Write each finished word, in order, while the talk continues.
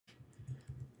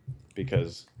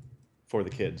because for the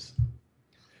kids.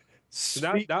 So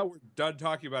now we're done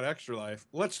talking about Extra Life.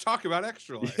 Let's talk about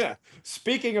Extra Life. Yeah.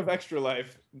 Speaking of Extra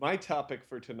Life, my topic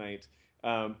for tonight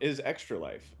is Extra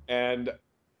Life. And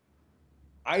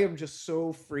I am just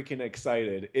so freaking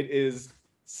excited. It is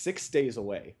 6 days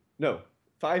away. No,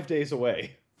 5 days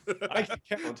away. I can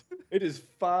count. It is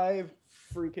 5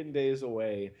 freaking days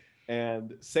away.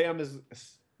 And Sam is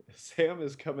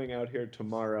coming out here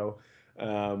tomorrow.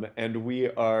 And we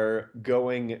are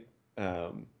going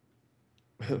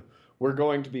we're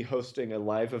going to be hosting a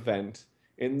live event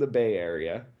in the Bay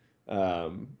Area,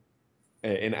 in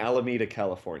Alameda,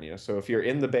 California. So if you're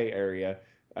in the Bay Area,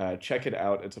 check it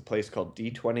out. It's a place called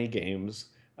D20 Games.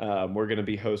 We're going to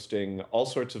be hosting all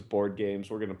sorts of board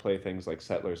games. We're going to play things like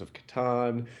Settlers of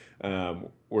Catan.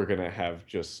 We're going to have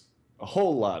just a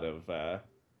whole lot of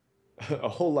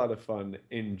fun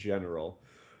in general.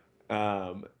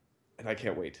 And I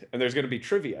can't wait. And there's going to be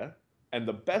trivia. And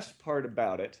the best part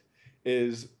about it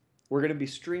is we're going to be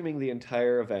streaming the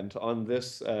entire event on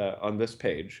this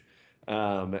page,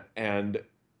 and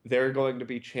there are going to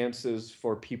be chances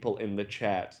for people in the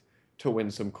chat to win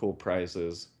some cool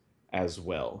prizes as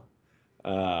well.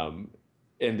 And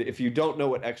if you don't know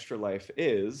what Extra Life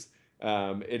is,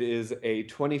 it is a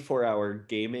 24-hour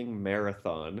gaming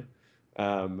marathon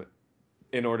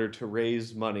in order to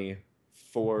raise money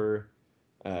for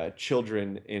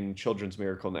children in Children's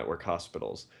Miracle Network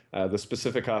hospitals. The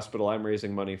specific hospital I'm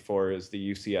raising money for is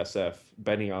the UCSF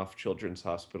Benioff Children's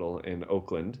Hospital in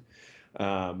Oakland.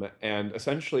 And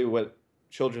essentially what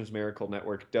Children's Miracle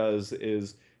Network does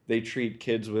is they treat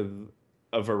kids with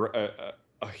a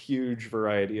huge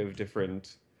variety of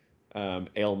different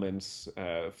ailments,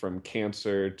 from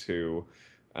cancer to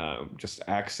just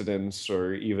accidents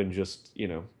or even just,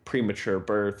 premature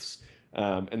births.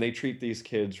 And they treat these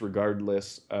kids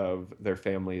regardless of their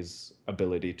family's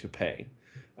ability to pay.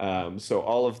 So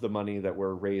all of the money that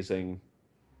we're raising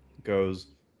goes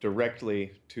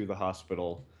directly to the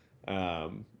hospital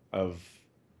of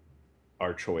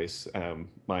our choice.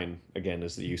 Mine, again,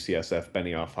 is the UCSF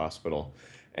Benioff Hospital.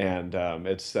 And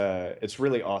it's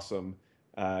really awesome.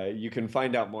 You can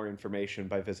find out more information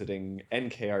by visiting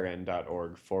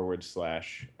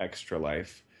nkrn.org/extra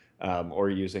life. Or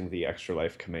using the Extra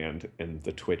Life command in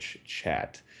the Twitch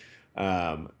chat.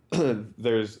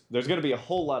 There's going to be a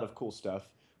whole lot of cool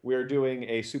stuff. We're doing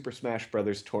a Super Smash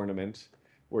Brothers tournament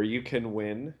where you can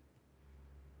win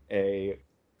a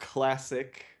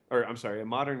a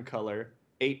modern color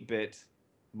 8-bit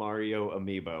Mario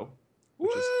amiibo,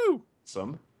 which is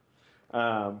awesome.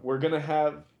 We're going to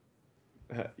have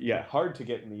hard to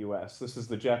get in the US. This is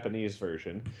the Japanese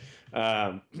version.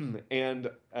 And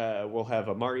we'll have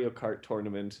a Mario Kart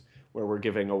tournament where we're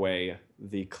giving away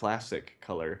the classic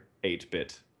color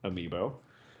 8-bit amiibo.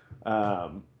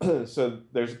 So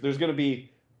there's going to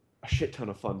be a shit ton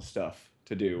of fun stuff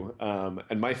to do.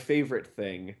 And my favorite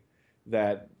thing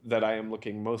that I am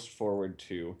looking most forward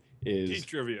to is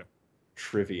trivia.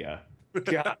 Trivia.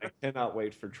 God, I cannot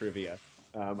wait for trivia.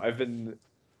 I've been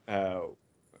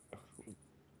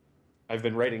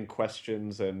writing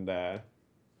questions and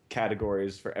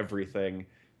categories for everything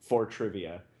for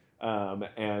trivia.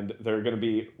 And there are going to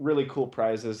be really cool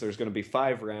prizes. There's going to be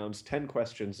 5 rounds, 10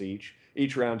 questions each.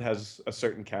 Each round has a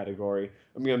certain category.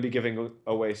 I'm going to be giving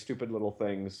away stupid little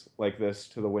things like this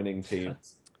to the winning team.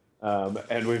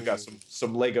 And we've got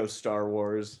some Lego Star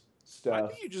Wars stuff. I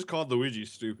think you just called Luigi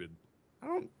stupid.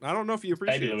 I don't know if you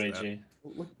appreciate Baby Luigi.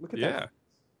 Look at that.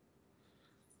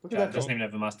 Look at that. Doesn't even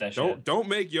have a mustache. Don't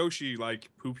make Yoshi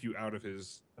poop you out of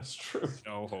his. That's true.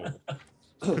 No hole.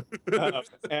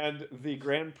 And the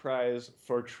grand prize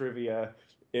for trivia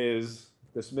is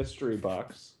this mystery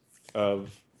box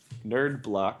of Nerd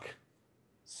Block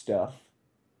stuff.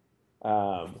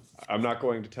 I'm not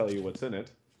going to tell you what's in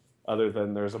it, other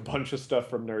than there's a bunch of stuff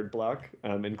from Nerd Block,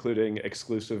 including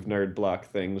exclusive Nerd Block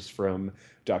things from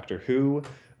Doctor Who,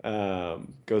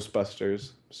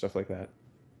 Ghostbusters, stuff like that.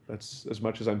 That's as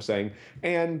much as I'm saying.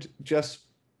 And just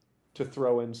to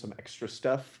throw in some extra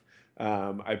stuff,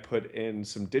 I put in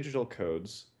some digital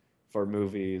codes for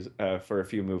movies, for a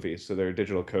few movies. So there are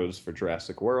digital codes for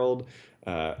Jurassic World,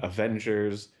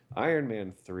 Avengers, Iron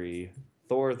Man 3,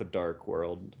 Thor: The Dark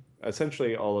World,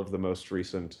 essentially all of the most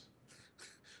recent.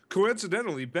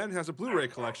 Coincidentally, Ben has a Blu-ray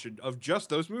collection of just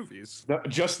those movies. No,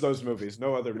 just those movies,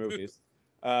 no other movies.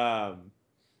 So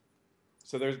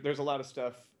there's a lot of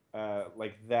stuff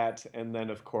like that, and then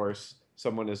of course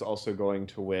someone is also going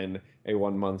to win a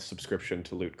 1-month subscription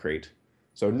to Loot Crate.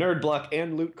 So Nerd Block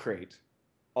and Loot Crate,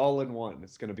 all in one.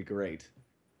 It's going to be great.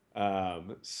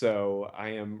 So I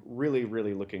am really,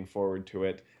 really looking forward to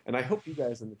it, and I hope you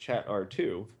guys in the chat are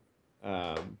too.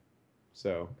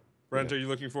 So, Brent, are you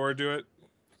looking forward to it?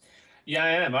 Yeah, I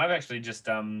am. I've actually just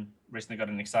recently got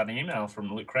an exciting email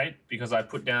from Loot Crate because I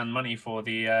put down money for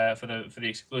the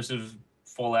exclusive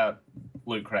Fallout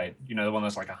Loot Crate. You know, the one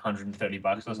that's like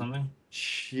 $130 or something.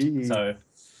 Jeez.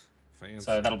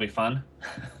 So that'll be fun.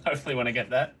 Hopefully, when I get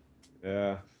that.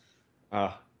 Yeah.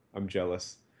 I'm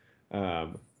jealous.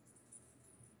 Are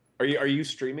you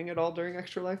streaming at all during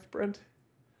Extra Life, Brent?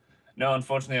 No,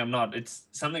 unfortunately, I'm not. It's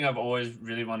something I've always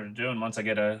really wanted to do, and once I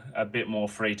get a bit more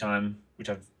free time, which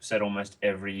I've said almost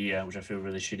every year, which I feel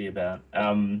really shitty about,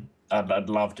 I'd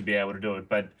love to be able to do it.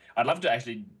 But I'd love to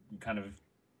actually kind of,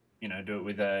 do it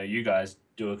with you guys.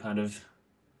 Do a kind of.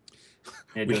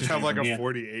 Yeah, we could have like a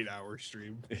 48-hour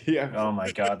stream. Yeah. Oh my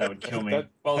god, that would kill me.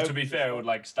 Well, to be fair, it would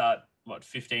like start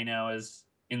 15 hours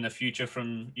in the future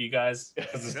from you guys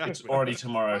because it's already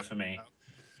tomorrow for me.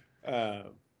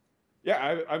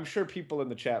 Yeah, I'm sure people in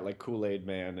the chat like Kool-Aid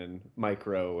Man and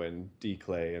Micro and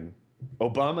D-Clay and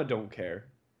Obama don't care.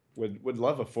 Would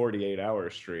love a 48-hour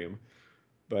stream,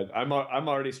 but I'm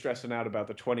already stressing out about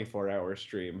the 24-hour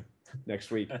stream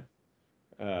next week.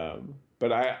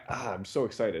 But I'm so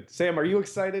excited. Sam, are you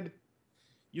excited?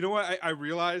 You know what? I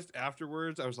realized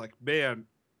afterwards, I was like, man,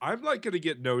 I'm like gonna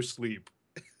get no sleep.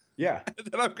 Yeah. And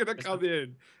then I'm gonna come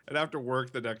in and have to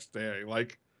work the next day.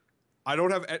 Like, I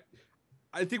don't have.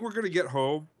 I think we're gonna get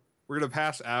home. We're gonna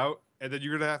pass out, and then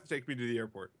you're gonna have to take me to the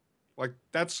airport. Like,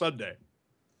 that's Sunday.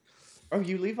 Oh,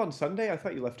 you leave on Sunday? I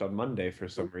thought you left on Monday for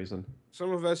some reason.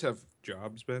 Some of us have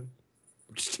jobs, Ben.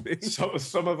 I'm just kidding.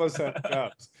 Some of us have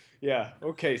jobs. Yeah.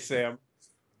 Okay, Sam.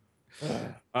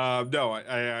 No,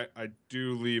 I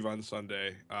do leave on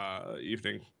Sunday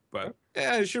evening, but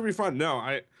yeah, it should be fun. No,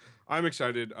 I'm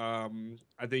excited. I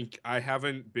think I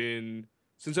haven't been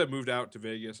since I moved out to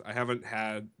Vegas. I haven't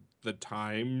had the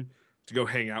time to go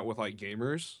hang out with like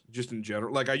gamers just in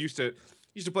general. Like I used to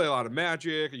play a lot of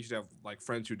Magic. I used to have like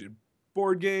friends who did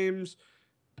board games,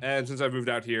 and since I moved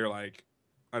out here, like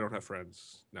I don't have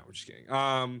friends. No, I'm just kidding.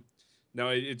 No,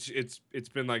 it's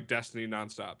been like Destiny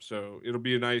nonstop. So it'll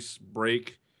be a nice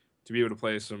break to be able to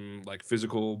play some like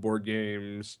physical board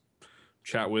games,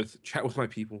 chat with my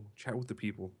people, chat with the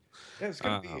people. Yeah,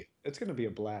 it's gonna be a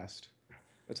blast.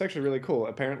 It's actually really cool.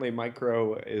 Apparently,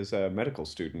 Micro is a medical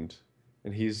student,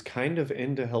 and he's kind of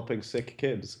into helping sick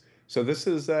kids. So this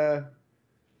is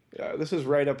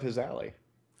right up his alley.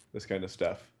 This kind of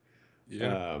stuff.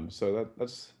 Yeah. So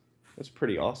that's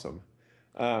pretty awesome.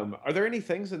 Are there any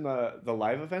things in the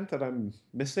live event that I'm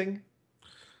missing?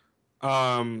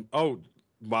 Oh,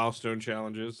 milestone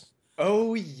challenges.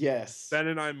 Oh yes. Ben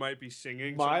and I might be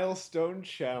singing milestone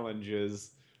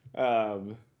challenges.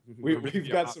 We've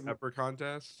got some pepper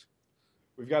contest.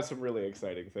 We've got some really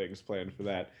exciting things planned for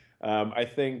that. I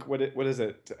think what is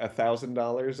it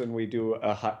 $1,000 and we do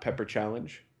a hot pepper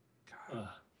challenge. Where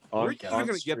are you even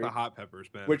gonna get the hot peppers,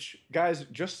 man? Which, guys,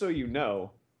 just so you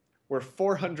know, we're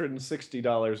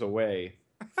 $460 away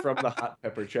from the hot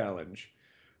pepper challenge,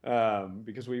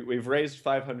 because we've raised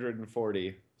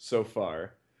 540 so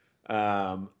far,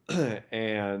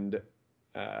 and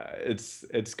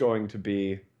it's going to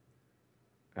be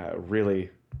really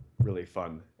really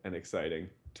fun and exciting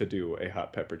to do a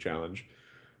hot pepper challenge.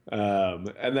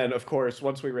 And then, of course,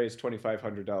 once we raise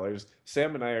 $2,500,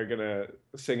 Sam and I are gonna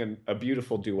sing a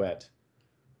beautiful duet,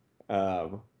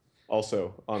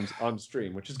 also on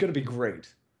stream, which is gonna be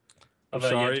great. Of a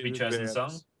yet to be chosen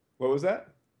song. What was that?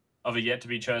 Of a yet to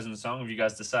be chosen song. Have you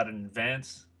guys decided in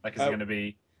advance? Like, is it gonna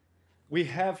be? We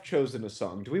have chosen a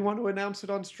song. Do we want to announce it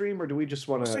on stream, or do we just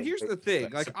want to? So here's the thing: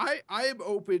 like, I am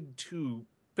open to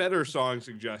better song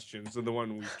suggestions than the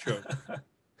one we've chosen.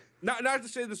 Not to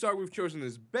say the song we've chosen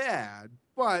is bad,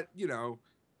 but, you know,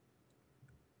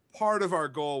 part of our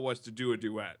goal was to do a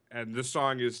duet, and this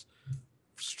song is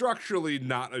structurally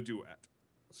not a duet.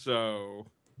 So,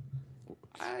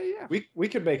 yeah. We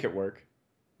could make it work.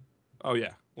 Oh,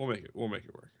 yeah. We'll make it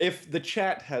work. If the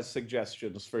chat has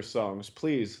suggestions for songs,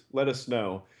 please let us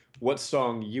know what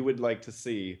song you would like to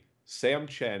see Sam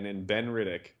Chen and Ben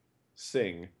Riddick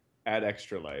sing at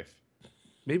Extra Life.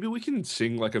 Maybe we can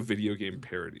sing like a video game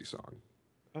parody song.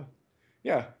 Oh,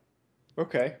 yeah.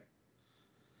 Okay.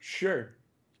 Sure.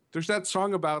 There's that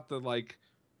song about the, like,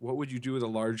 what would you do with a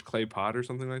large clay pot or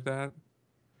something like that?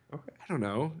 Okay. I don't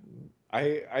know.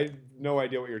 I have no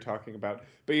idea what you're talking about.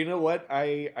 But you know what?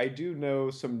 I do know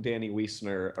some Danny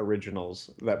Wiesner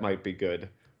originals that might be good.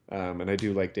 And I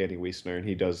do like Danny Wiesner, and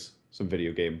he does some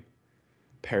video game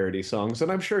parody songs.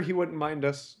 And I'm sure he wouldn't mind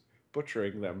us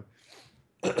butchering them.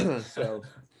 So,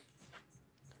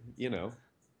 you know,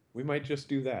 we might just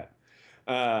do that.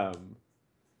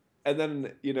 And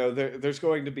then, there's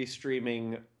going to be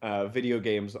streaming video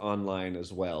games online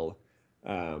as well.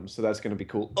 So that's going to be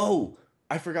cool. Oh,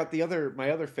 I forgot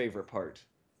my other favorite part.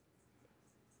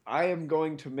 I am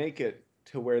going to make it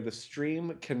to where the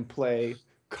stream can play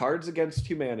Cards Against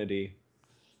Humanity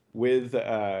with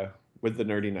the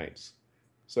Nerdy Knights.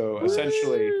 So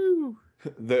essentially, Woo!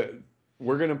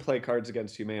 we're going to play Cards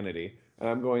Against Humanity, and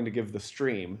I'm going to give the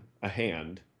stream a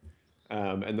hand,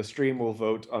 and the stream will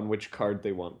vote on which card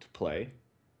they want to play,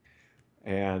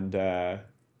 and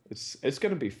it's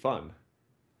going to be fun.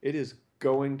 It is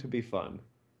going to be fun.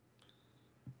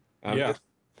 Yeah.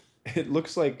 It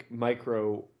looks like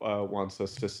Micro wants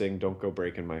us to sing "Don't Go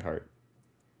Breaking My Heart."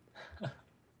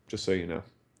 Just so you know.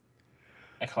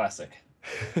 A classic.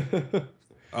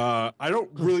 I don't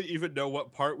really even know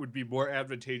what part would be more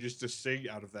advantageous to sing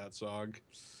out of that song.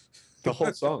 The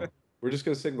whole song. We're just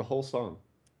gonna sing the whole song,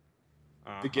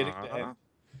 beginning to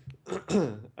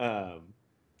end.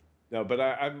 No, but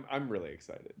I'm really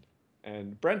excited.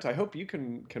 And Brent, I hope you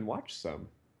can watch some.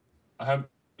 I hope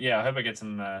I get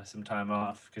some time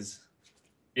off because,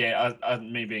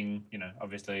 me being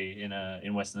obviously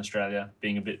in Western Australia,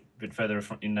 being a bit further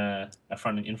in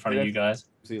front of you guys.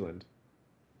 New Zealand.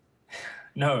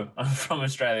 No, I'm from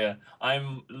Australia. I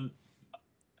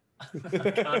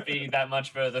can't be that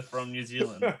much further from New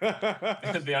Zealand.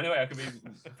 The only way I could be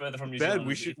further from New Ben, Zealand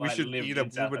we is should if I lived eat a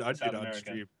in South bloomin' onion on America.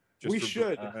 stream. We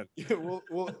should. Yeah,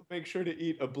 we'll make sure to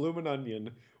eat a bloomin'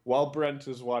 onion while Brent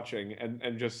is watching,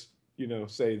 and just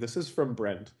say this is from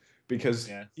Brent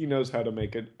because he knows how to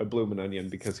make a bloomin' onion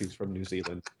because he's from New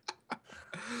Zealand.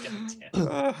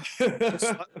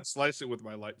 Slice it with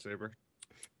my lightsaber.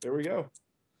 There we go.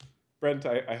 Brent,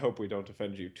 I hope we don't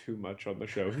offend you too much on the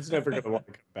show. He's never going to want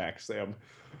to come back, Sam.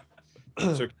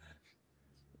 So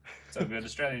good.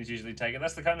 Australians usually take it.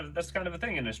 That's kind of a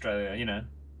thing in Australia.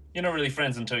 You're not really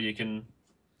friends until you can.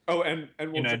 Oh, and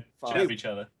we'll jab each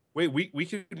other. Wait, we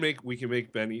can make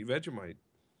Ben eat Vegemite.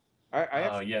 I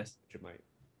actually yes, Vegemite.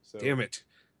 So. Damn it.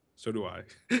 So do I.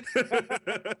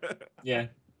 Yeah.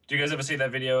 Do you guys ever see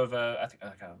that video of I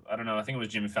don't know, I think it was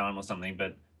Jimmy Fallon or something,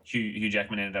 but Hugh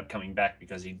Jackman ended up coming back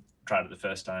because he tried it the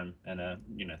first time and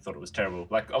thought it was terrible,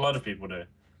 like a lot of people do,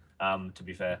 to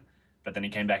be fair. But then he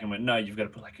came back and went, no, you've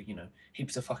got to put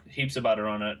heaps of butter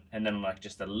on it, and then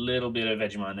just a little bit of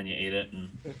Vegemite, and then you eat it and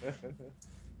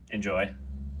enjoy.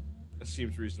 That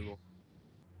seems reasonable.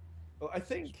 Well, I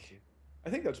think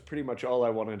that's pretty much all I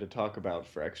wanted to talk about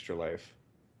for Extra Life.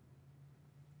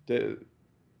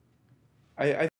 I